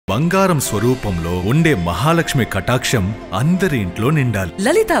బంగారం స్వరూపంలో ఉండే మహాలక్ష్మి కటాక్షం అందరి ఇంట్లో నిండాలి.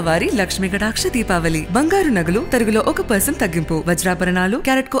 లలిత వారి లక్ష్మి కటాక్ష దీపావళి. బంగారు నగలు తరుగులో 1% తగ్గింపు. వజ్రాభరణాలు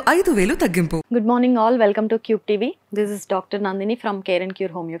క్యారెట్ కు 5,000 తగ్గింపు. Good morning all, welcome to QubeTV. This is Dr. Nandini from Care and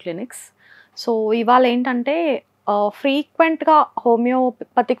Cure Homeo Clinics. So ఇవాళ ఏంటంటే ఫ్రీక్వెంట్గా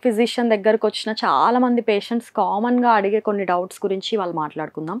హోమియోపతిక్ ఫిజిషియన్ దగ్గరకు వచ్చిన చాలామంది పేషెంట్స్ కామన్గా అడిగే కొన్ని డౌట్స్ గురించి వాళ్ళు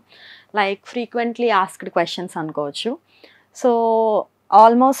మాట్లాడుకుందాం. లైక్ ఫ్రీక్వెంట్లీ ఆస్క్డ్ క్వశ్చన్స్ అనుకోవచ్చు. సో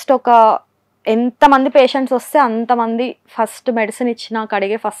ఆల్మోస్ట్ ఒక ఎంతమంది పేషెంట్స్ వస్తే అంతమంది ఫస్ట్ మెడిసిన్ ఇచ్చినాక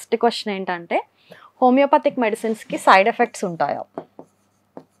అడిగే ఫస్ట్ క్వశ్చన్ ఏంటంటే హోమియోపతిక్ మెడిసిన్స్కి సైడ్ ఎఫెక్ట్స్ ఉంటాయా,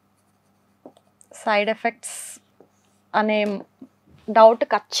 సైడ్ ఎఫెక్ట్స్ అనే డౌట్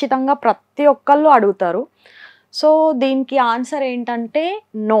ఖచ్చితంగా ప్రతి ఒక్కళ్ళు అడుగుతారు. సో దీనికి ఆన్సర్ ఏంటంటే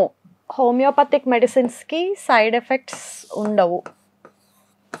నో, హోమియోపతిక్ మెడిసిన్స్కి సైడ్ ఎఫెక్ట్స్ ఉండవు.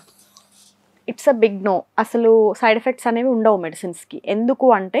 It's a big no. అసలు సైడ్ ఎఫెక్ట్స్ అనేవి ఉండవు మెడిసిన్స్కి. ఎందుకు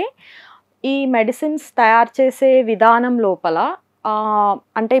అంటే ఈ మెడిసిన్స్ తయారు చేసే విధానం లోపల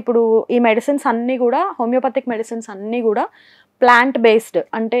అంటే ఇప్పుడు ఈ మెడిసిన్స్ అన్నీ కూడా హోమియోపతిక్ మెడిసిన్స్ అన్నీ కూడా ప్లాంట్ బేస్డ్,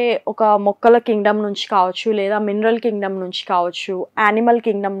 అంటే ఒక మొక్కల కింగ్డమ్ నుంచి కావచ్చు, లేదా మినరల్ కింగ్డమ్ నుంచి కావచ్చు, యానిమల్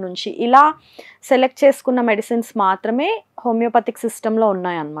కింగ్డమ్ నుంచి ఇలా సెలెక్ట్ చేసుకున్న మెడిసిన్స్ మాత్రమే హోమియోపతిక్ సిస్టంలో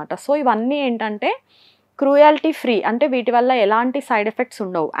ఉన్నాయన్నమాట. సో ఇవన్నీ ఏంటంటే క్రూయల్టీ ఫ్రీ, అంటే వీటి వల్ల ఎలాంటి సైడ్ ఎఫెక్ట్స్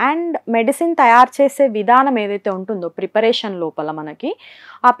ఉండవు. అండ్ మెడిసిన్ తయారు చేసే విధానం ఏదైతే ఉంటుందో ప్రిపరేషన్ లోపల మనకి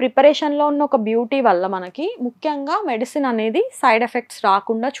ఆ ప్రిపరేషన్లో ఉన్న ఒక బ్యూటీ వల్ల మనకి ముఖ్యంగా మెడిసిన్ అనేది సైడ్ ఎఫెక్ట్స్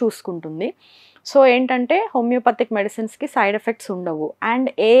రాకుండా చూసుకుంటుంది. సో ఏంటంటే హోమియోపతిక్ మెడిసిన్స్కి సైడ్ ఎఫెక్ట్స్ ఉండవు. అండ్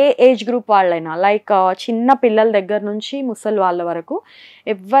ఏ ఏజ్ గ్రూప్ వాళ్ళైనా, లైక్ చిన్న పిల్లల దగ్గర నుంచి ముసలి వాళ్ళ వరకు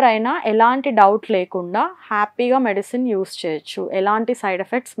ఎవరైనా ఎలాంటి డౌట్ లేకుండా హ్యాపీగా మెడిసిన్ యూస్ చేయొచ్చు. ఎలాంటి సైడ్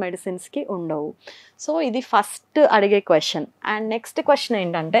ఎఫెక్ట్స్ మెడిసిన్స్కి ఉండవు. సో ఇది ఫస్ట్ అడిగే క్వశ్చన్. అండ్ నెక్స్ట్ క్వశ్చన్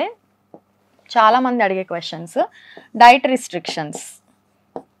ఏంటంటే చాలామంది అడిగే క్వశ్చన్స్ డైట్ రిస్ట్రిక్షన్స్.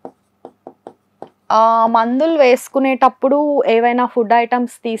 మందులు వేసుకునేటప్పుడు ఏవైనా ఫుడ్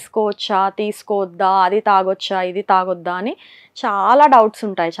ఐటమ్స్ తీసుకోవచ్చా, తీసుకోవద్దా, అది తాగొచ్చా, ఇది తాగొద్దా అని చాలా డౌట్స్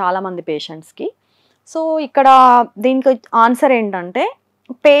ఉంటాయి చాలామంది పేషెంట్స్కి. సో ఇక్కడ దీనికి ఆన్సర్ ఏంటంటే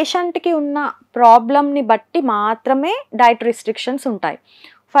పేషెంట్కి ఉన్న ప్రాబ్లమ్ని బట్టి మాత్రమే డైట్ రిస్ట్రిక్షన్స్ ఉంటాయి.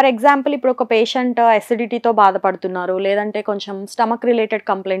 ఫర్ ఎగ్జాంపుల్ ఇప్పుడు ఒక పేషెంట్ అసిడిటీతో బాధపడుతున్నారు, లేదంటే కొంచెం స్టమక్ రిలేటెడ్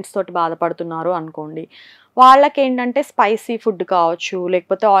కంప్లైంట్స్ తోటి బాధపడుతున్నారు అనుకోండి. వాళ్ళకి ఏంటంటే స్పైసీ ఫుడ్ కావచ్చు,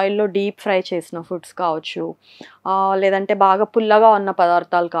 లేకపోతే ఆయిల్లో డీప్ ఫ్రై చేసిన ఫుడ్స్ కావచ్చు, లేదంటే బాగా పుల్లగా ఉన్న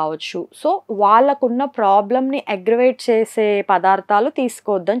పదార్థాలు కావచ్చు. సో వాళ్ళకున్న ప్రాబ్లమ్ని అగ్రవేట్ చేసే పదార్థాలు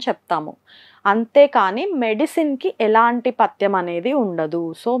తీసుకోవద్దని చెప్తాము. అంతేకాని మెడిసిన్కి ఎలాంటి పథ్యం అనేది ఉండదు.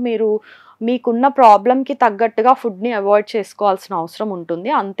 సో మీరు మీకున్న ప్రాబ్లంకి తగ్గట్టుగా ఫుడ్ని అవాయిడ్ చేసుకోవాల్సిన అవసరం ఉంటుంది.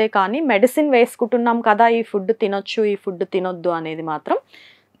 అంతేకాని మెడిసిన్ వేసుకుంటున్నాం కదా ఈ ఫుడ్ తినొచ్చు, ఈ ఫుడ్ తినొద్దు అనేది మాత్రం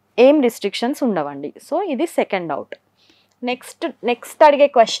ఏం రిస్ట్రిక్షన్స్ ఉండవండి. సో ఇది సెకండ్ డౌట్. నెక్స్ట్ అడిగే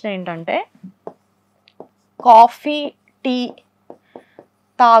క్వశ్చన్ ఏంటంటే కాఫీ, టీ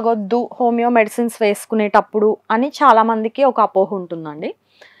తాగొద్దు హోమియో మెడిసిన్స్ వేసుకునేటప్పుడు అని చాలామందికి ఒక అపోహ ఉంటుందండి.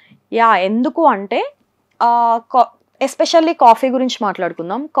 ఎందుకు అంటే ఎస్పెషల్లీ కాఫీ గురించి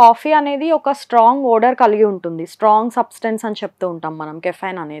మాట్లాడుకుందాం. కాఫీ అనేది ఒక స్ట్రాంగ్ ఓడర్ కలిగి ఉంటుంది, స్ట్రాంగ్ సబ్స్టెన్స్ అని చెప్తూ ఉంటాం మనం,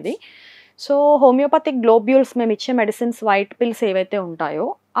 కెఫైన్ అనేది. సో హోమియోపతిక్ గ్లోబ్యూల్స్ మేము ఇచ్చే మెడిసిన్స్ వైట్ పిల్స్ ఏవైతే ఉంటాయో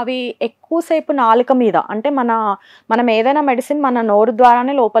అవి ఎక్కువసేపు నాలుక మీద, అంటే మనం ఏదైనా మెడిసిన్ మన నోరు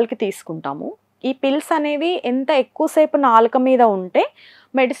ద్వారానే లోపలికి తీసుకుంటాము. ఈ పిల్స్ అనేవి ఎంత ఎక్కువసేపు నాలుక మీద ఉంటే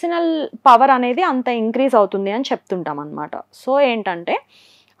మెడిసినల్ పవర్ అనేది అంత ఇంక్రీజ్ అవుతుంది అని చెప్తుంటాం అన్నమాట. సో ఏంటంటే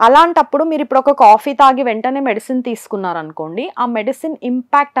అలాంటప్పుడు మీరు ఇప్పుడు ఒక కాఫీ తాగి వెంటనే మెడిసిన్ తీసుకున్నారనుకోండి, ఆ మెడిసిన్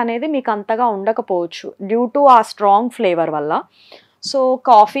ఇంపాక్ట్ అనేది మీకు అంతగా ఉండకపోవచ్చు డ్యూ టు ఆ స్ట్రాంగ్ ఫ్లేవర్ వల్ల. సో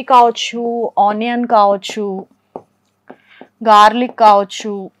కాఫీ కావచ్చు, ఆనియన్ కావచ్చు, గార్లిక్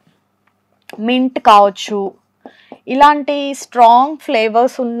కావచ్చు, మింట్ కావచ్చు, ఇలాంటి స్ట్రాంగ్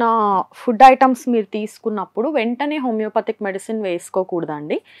ఫ్లేవర్స్ ఉన్న ఫుడ్ ఐటమ్స్ మీరు తీసుకున్నప్పుడు వెంటనే హోమియోపతిక్ మెడిసిన్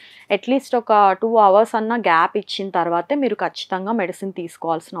వేసుకోకూడదండి. అట్లీస్ట్ ఒక 2 hours అన్న గ్యాప్ ఇచ్చిన తర్వాతే మీరు ఖచ్చితంగా మెడిసిన్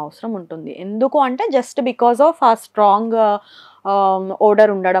తీసుకోవాల్సిన అవసరం ఉంటుంది. ఎందుకు అంటే జస్ట్ బికాజ్ ఆఫ్ ఆ స్ట్రాంగ్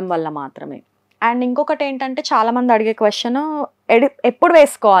ఓడర్ ఉండడం వల్ల మాత్రమే. అండ్ ఇంకొకటి ఏంటంటే చాలామంది అడిగే క్వశ్చన్ ఎప్పుడు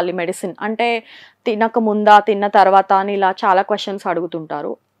వేసుకోవాలి మెడిసిన్, అంటే తినక ముందా, తిన్న తర్వాత అని ఇలా చాలా క్వశ్చన్స్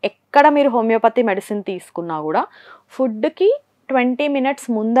అడుగుతుంటారు. ఎక్కడ మీరు హోమియోపతి మెడిసిన్ తీసుకున్నా కూడా ఫుడ్కి 20 minutes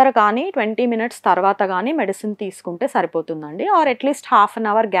ముందర కానీ 20 minutes తర్వాత కానీ మెడిసిన్ తీసుకుంటే సరిపోతుందండి. ఆర్ అట్లీస్ట్ 1/2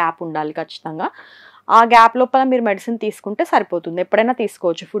 hour గ్యాప్ ఉండాలి ఖచ్చితంగా. ఆ గ్యాప్ లోపల మీరు మెడిసిన్ తీసుకుంటే సరిపోతుంది. ఎప్పుడైనా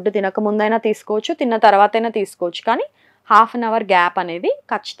తీసుకోవచ్చు, ఫుడ్ తినక ముందైనా తీసుకోవచ్చు, తిన్న తర్వాత అయినా తీసుకోవచ్చు, కానీ 1/2 hour గ్యాప్ అనేది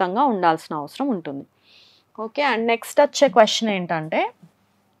ఖచ్చితంగా ఉండాల్సిన అవసరం ఉంటుంది. ఓకే. అండ్ నెక్స్ట్ వచ్చే క్వశ్చన్ ఏంటంటే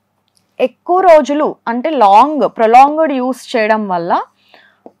ఎక్కువ రోజులు అంటే ప్రొలాంగ్డ్ యూస్ చేయడం వల్ల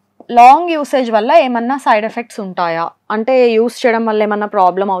లాంగ్ యూసేజ్ వల్ల ఏమన్నా సైడ్ ఎఫెక్ట్స్ ఉంటాయా, అంటే యూస్ చేయడం వల్ల ఏమన్నా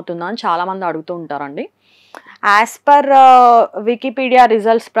ప్రాబ్లం అవుతుందా అని చాలామంది అడుగుతూ ఉంటారండి. యాజ్ పర్ వికీపీడియా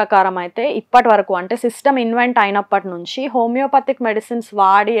రిజల్ట్స్ ప్రకారం అయితే ఇప్పటి వరకు, అంటే సిస్టమ్ ఇన్వెంట్ అయినప్పటి నుంచి హోమియోపతిక్ మెడిసిన్స్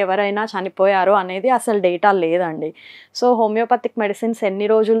వాడి ఎవరైనా చనిపోయారు అనేది అసలు డేటా లేదండి. సో హోమియోపతిక్ మెడిసిన్స్ ఎన్ని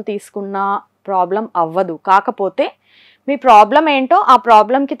రోజులు తీసుకున్నా ప్రాబ్లం అవ్వదు. కాకపోతే మీ ప్రాబ్లం ఏంటో ఆ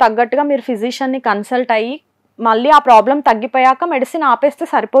ప్రాబ్లంకి తగ్గట్టుగా మీరు ఫిజిషియన్ని కన్సల్ట్ అయ్యి మళ్ళీ ఆ ప్రాబ్లం తగ్గిపోయాక మెడిసిన్ ఆపేస్తే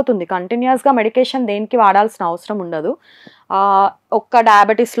సరిపోతుంది. కంటిన్యూస్గా మెడికేషన్ దేనికి వాడాల్సిన అవసరం ఉండదు. ఒక్క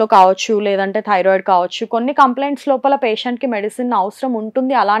డయాబెటీస్లో కావచ్చు, లేదంటే థైరాయిడ్ కావచ్చు, కొన్ని కంప్లైంట్స్ లోపల పేషెంట్కి మెడిసిన్ అవసరం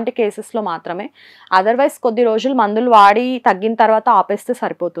ఉంటుంది, అలాంటి కేసెస్లో మాత్రమే. అదర్వైజ్ కొద్ది రోజులు మందులు వాడి తగ్గిన తర్వాత ఆపేస్తే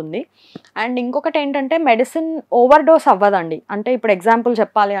సరిపోతుంది. అండ్ ఇంకొకటి ఏంటంటే మెడిసిన్ ఓవర్ డోస్ అవ్వదండి. అంటే ఇప్పుడు ఎగ్జాంపుల్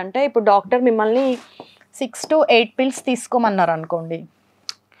చెప్పాలి అంటే, ఇప్పుడు డాక్టర్ మిమ్మల్ని 6 to 8 పిల్స్ తీసుకోమన్నారు అనుకోండి.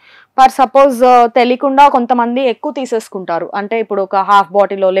 ఫర్ సపోజ్ తెలియకుండా కొంతమంది ఎక్కువ తీసేసుకుంటారు. అంటే ఇప్పుడు ఒక హాఫ్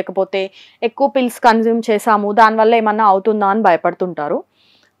బాటిలో లేకపోతే ఎక్కువ పిల్స్ కన్జ్యూమ్ చేసాము, దానివల్ల ఏమన్నా అవుతుందా అని భయపడుతుంటారు.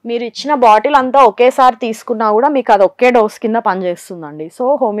 మీరు ఇచ్చిన బాటిల్ అంతా ఒకేసారి తీసుకున్నా కూడా మీకు అది ఒకే డోస్ కింద పనిచేస్తుందండి. సో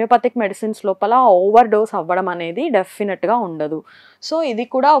హోమియోపతిక్ మెడిసిన్స్ లోపల ఓవర్ డోస్ అవ్వడం అనేది డెఫినెట్గా ఉండదు. సో ఇది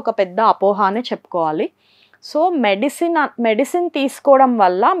కూడా ఒక పెద్ద అపోహ అనే చెప్పుకోవాలి. సో మెడిసిన్ తీసుకోవడం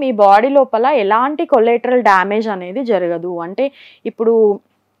వల్ల మీ బాడీ లోపల ఎలాంటి కొలేటరల్ డ్యామేజ్ అనేది జరగదు. అంటే ఇప్పుడు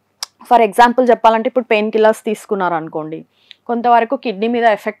ఫర్ ఎగ్జాంపుల్ చెప్పాలంటే, ఇప్పుడు పెయిన్ కిల్లర్స్ తీసుకున్నారు అనుకోండి, కొంతవరకు కిడ్నీ మీద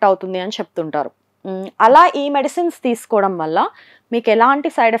ఎఫెక్ట్ అవుతుంది అని చెప్తుంటారు. అలా ఈ మెడిసిన్స్ తీసుకోవడం వల్ల మీకు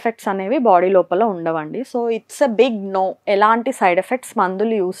ఎలాంటి సైడ్ ఎఫెక్ట్స్ అనేవి బాడీ లోపల ఉండవండి. So it's a big no, ఎలాంటి సైడ్ ఎఫెక్ట్స్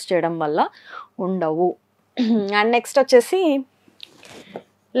మందులు యూస్ చేయడం వల్ల ఉండవు. అండ్ నెక్స్ట్ వచ్చేసి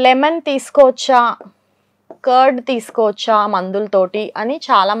లెమన్ తీసుకోవచ్చా, కర్డ్ తీసుకోవచ్చా మందులతోటి అని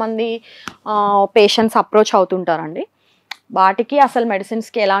చాలామంది పేషెంట్స్ అప్రోచ్ అవుతుంటారండి. వాటికి అసలు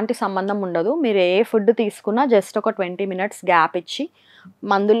మెడిసిన్స్కి ఎలాంటి సంబంధం ఉండదు. మీరు ఏ ఫుడ్ తీసుకున్నా జస్ట్ ఒక 20 మినిట్స్ గ్యాప్ ఇచ్చి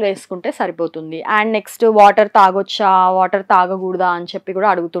మందులు వేసుకుంటే సరిపోతుంది. అండ్ నెక్స్ట్ వాటర్ తాగొచ్చా, వాటర్ తాగకూడదా అని చెప్పి కూడా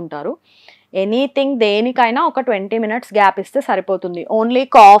అడుగుతుంటారు. ఎనీథింగ్ దేనికైనా ఒక 20 మినిట్స్ గ్యాప్ ఇస్తే సరిపోతుంది. Only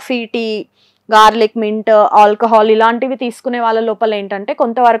coffee, tea, garlic, mint, alcohol ఇలాంటివి తీసుకునే వాళ్ళ లోపల ఏంటంటే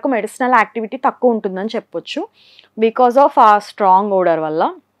కొంతవరకు మెడిసినల్ యాక్టివిటీ తక్కువ ఉంటుందని చెప్పొచ్చు, బికాస్ ఆఫ్ ఆ స్ట్రాంగ్ ఓడర్ వల్ల.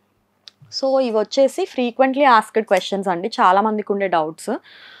 సో ఇవి వచ్చేసి ఫ్రీక్వెంట్లీ ఆస్క్డ్ క్వశ్చన్స్ అండి, చాలామందికి ఉండే డౌట్స్.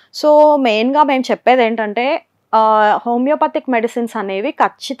 సో మెయిన్గా మేము చెప్పేది ఏంటంటే హోమియోపతిక్ మెడిసిన్స్ అనేవి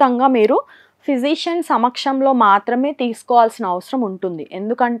ఖచ్చితంగా మీరు ఫిజిషియన్ సమక్షంలో మాత్రమే తీసుకోవాల్సిన అవసరం ఉంటుంది.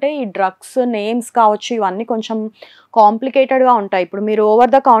 ఎందుకంటే ఈ డ్రగ్స్ నేమ్స్ కావచ్చు, ఇవన్నీ కొంచెం కాంప్లికేటెడ్గా ఉంటాయి. ఇప్పుడు మీరు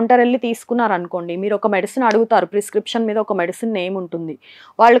ఓవర్ ద కౌంటర్ వెళ్ళి తీసుకున్నారనుకోండి, మీరు ఒక మెడిసిన్ అడుగుతారు, ప్రిస్క్రిప్షన్ మీద ఒక మెడిసిన్ నేమ్ ఉంటుంది,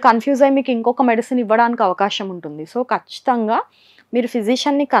 వాళ్ళు కన్ఫ్యూజ్ అయ్యి మీకు ఇంకొక మెడిసిన్ ఇవ్వడానికి అవకాశం ఉంటుంది. సో ఖచ్చితంగా మీరు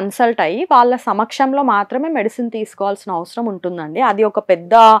ఫిజిషియన్ని కన్సల్ట్ అయ్యి వాళ్ళ సమక్షంలో మాత్రమే మెడిసిన్ తీసుకోవాల్సిన అవసరం ఉంటుందండి. అది ఒక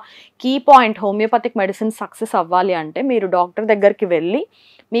పెద్ద key point. Homeopathic medicine success అవ్వాలి అంటే మీరు డాక్టర్ దగ్గరికి వెళ్ళి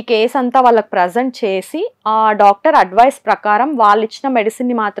మీ కేసు అంతా వాళ్ళకి ప్రజెంట్ చేసి ఆ డాక్టర్ అడ్వైస్ ప్రకారం వాళ్ళు ఇచ్చిన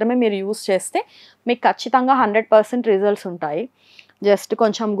మెడిసిన్ని మాత్రమే మీరు యూస్ చేస్తే మీకు ఖచ్చితంగా 100% రిజల్ట్స్ ఉంటాయి. జస్ట్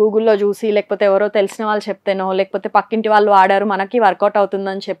కొంచెం గూగుల్లో చూసి, లేకపోతే ఎవరో తెలిసిన వాళ్ళు చెప్తేనో, లేకపోతే పక్కింటి వాళ్ళు వాడారు మనకి వర్కౌట్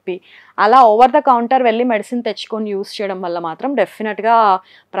అవుతుందని చెప్పి అలా ఓవర్ ద కౌంటర్ వెళ్ళి మెడిసిన్ తెచ్చుకొని యూస్ చేయడం వల్ల మాత్రం డెఫినెట్గా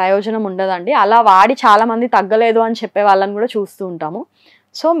ప్రయోజనం ఉండదండి. అలా వాడి చాలామంది తగ్గలేదు అని చెప్పే వాళ్ళని కూడా చూస్తూ ఉంటాము.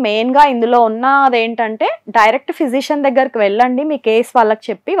 సో మెయిన్గా ఇందులో ఉన్నది ఏంటంటే డైరెక్ట్ ఫిజిషియన్ దగ్గరికి వెళ్ళండి, మీ కేసు వాళ్ళకి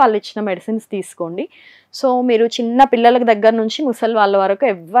చెప్పి వాళ్ళు ఇచ్చిన మెడిసిన్స్ తీసుకోండి. సో మీరు చిన్న పిల్లల దగ్గర నుంచి ముసలి వాళ్ళ వరకు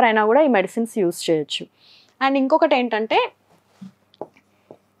ఎవరైనా కూడా ఈ మెడిసిన్స్ యూస్ చేయొచ్చు. అండ్ ఇంకొకటి ఏంటంటే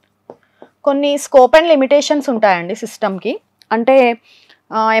కొన్ని స్కోప్ అండ్ లిమిటేషన్స్ ఉంటాయండి సిస్టమ్కి. అంటే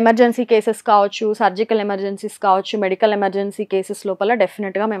ఎమర్జెన్సీ కేసెస్ కావచ్చు, సర్జికల్ ఎమర్జెన్సీస్ కావచ్చు, మెడికల్ ఎమర్జెన్సీ కేసెస్ లోపల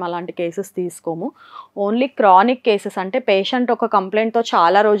డెఫినెట్గా మేము అలాంటి కేసెస్ తీసుకోము. ఓన్లీ క్రానిక్ కేసెస్, అంటే పేషెంట్ ఒక కంప్లైంట్తో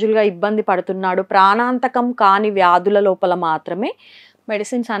చాలా రోజులుగా ఇబ్బంది పడుతున్నాడు, ప్రాణాంతకం కాని వ్యాధుల లోపల మాత్రమే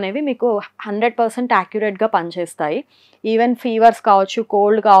మెడిసిన్స్ అనేవి మీకు 100% యాక్యురేట్గా పనిచేస్తాయి. ఈవెన్ ఫీవర్స్ కావచ్చు,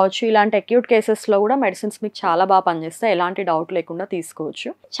 కోల్డ్ కావచ్చు, ఇలాంటి అక్యూట్ కేసెస్లో కూడా మెడిసిన్స్ మీకు చాలా బాగా పనిచేస్తాయి, ఎలాంటి డౌట్ లేకుండా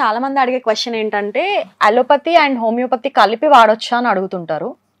తీసుకోవచ్చు. చాలామంది అడిగే క్వశ్చన్ ఏంటంటే అలోపతి అండ్ హోమియోపతి కలిపి వాడొచ్చా అని అడుగుతుంటారు.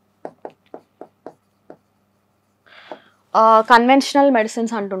 కన్వెన్షనల్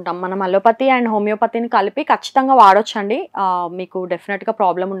మెడిసిన్స్ అంటుంటాం మనం, అలోపతి అండ్ హోమియోపతిని కలిపి ఖచ్చితంగా వాడొచ్చండి, మీకు డెఫినెట్గా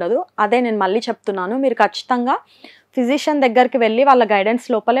ప్రాబ్లం ఉండదు. అదే నేను మళ్ళీ చెప్తున్నాను, మీరు ఖచ్చితంగా ఫిజిషియన్ దగ్గరికి వెళ్ళి వాళ్ళ గైడెన్స్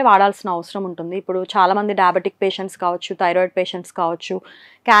లోపలే వాడాల్సిన అవసరం ఉంటుంది. ఇప్పుడు చాలామంది డయాబెటిక్ పేషెంట్స్ కావచ్చు, థైరాయిడ్ పేషెంట్స్ కావచ్చు,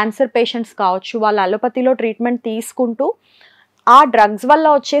 క్యాన్సర్ పేషెంట్స్ కావచ్చు, వాళ్ళ అలోపతిలో ట్రీట్మెంట్ తీసుకుంటూ ఆ డ్రగ్స్ వల్ల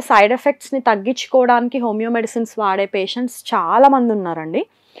వచ్చే సైడ్ ఎఫెక్ట్స్ని తగ్గించుకోవడానికి హోమియో మెడిసిన్స్ వాడే పేషెంట్స్ చాలామంది ఉన్నారండి.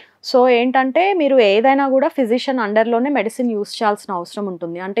 సో ఏంటంటే మీరు ఏదైనా కూడా ఫిజిషియన్ అండర్లోనే మెడిసిన్ యూస్ చేయాల్సిన అవసరం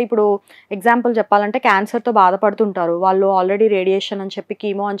ఉంటుంది. అంటే ఇప్పుడు ఎగ్జాంపుల్ చెప్పాలంటే క్యాన్సర్తో బాధపడుతుంటారు, వాళ్ళు ఆల్రెడీ రేడియేషన్ అని చెప్పి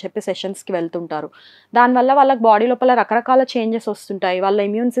కీమో అని చెప్పి సెషన్స్కి వెళ్తుంటారు. దానివల్ల వాళ్ళకి బాడీ లోపల రకరకాల చేంజెస్ వస్తుంటాయి, వాళ్ళ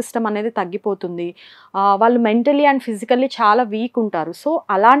ఇమ్యూన్ సిస్టమ్ అనేది తగ్గిపోతుంది, వాళ్ళు మెంటలీ అండ్ ఫిజికల్లీ చాలా వీక్ ఉంటారు. సో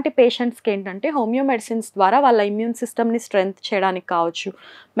అలాంటి పేషెంట్స్కి ఏంటంటే హోమియో మెడిసిన్స్ ద్వారా వాళ్ళ ఇమ్యూన్ సిస్టమ్ని స్ట్రెంగ్త్ చేయడానికి కావచ్చు,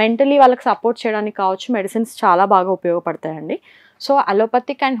 మెంటలీ వాళ్ళకి సపోర్ట్ చేయడానికి కావచ్చు మెడిసిన్స్ చాలా బాగా ఉపయోగపడతాయండి. So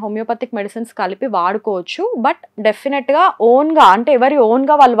allopathic and homoeopathic medicines కలిపి వాడుకోవచ్చు. బట్ డెఫినెట్గా ఓన్గా అంటే ఎవరి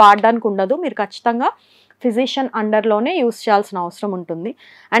ఓన్గా వాళ్ళు వాడడానికి ఉండదు, మీరు ఖచ్చితంగా ఫిజిషియన్ అండర్లోనే యూస్ చేయాల్సిన అవసరం ఉంటుంది.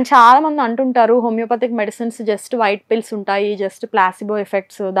 అండ్ చాలామంది అంటుంటారు homoeopathic medicines just white pills ఉంటాయి, జస్ట్ ప్లాసిబో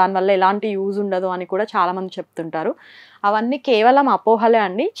ఎఫెక్ట్స్, దానివల్ల ఎలాంటి యూజ్ ఉండదు అని కూడా చాలామంది చెప్తుంటారు. అవన్నీ కేవలం అపోహలే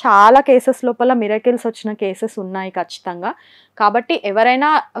అండి. చాలా కేసెస్ లోపల మిరకిల్స్ వచ్చిన కేసెస్ ఉన్నాయి ఖచ్చితంగా. కాబట్టి ఎవరైనా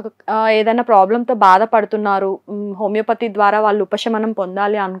ఏదైనా ప్రాబ్లంతో బాధపడుతున్నారు, హోమియోపతి ద్వారా వాళ్ళు ఉపశమనం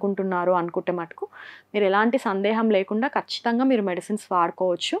పొందాలి అనుకుంటున్నారు అనుకుంటే మటుకు మీరు ఎలాంటి సందేహం లేకుండా ఖచ్చితంగా మీరు మెడిసిన్స్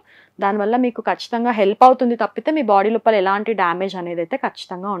వాడుకోవచ్చు. దానివల్ల మీకు ఖచ్చితంగా హెల్ప్ అవుతుంది తప్పితే మీ బాడీ లోపల ఎలాంటి డ్యామేజ్ అనేది అయితే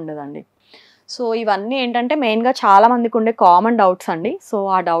ఖచ్చితంగా ఉండదండి. సో ఇవన్నీ ఏంటంటే మెయిన్గా చాలామందికి ఉండే కామన్ డౌట్స్ అండి. సో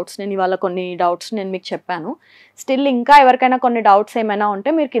ఆ డౌట్స్ నేను ఇవాళ కొన్ని డౌట్స్ నేను మీకు చెప్పాను. స్టిల్ ఇంకా ఎవరికైనా కొన్ని డౌట్స్ ఏమైనా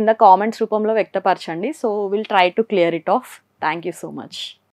ఉంటే మీరు కింద కామెంట్స్ రూపంలో వ్యక్తపరచండి. So will try to clear it of. Thank you so much.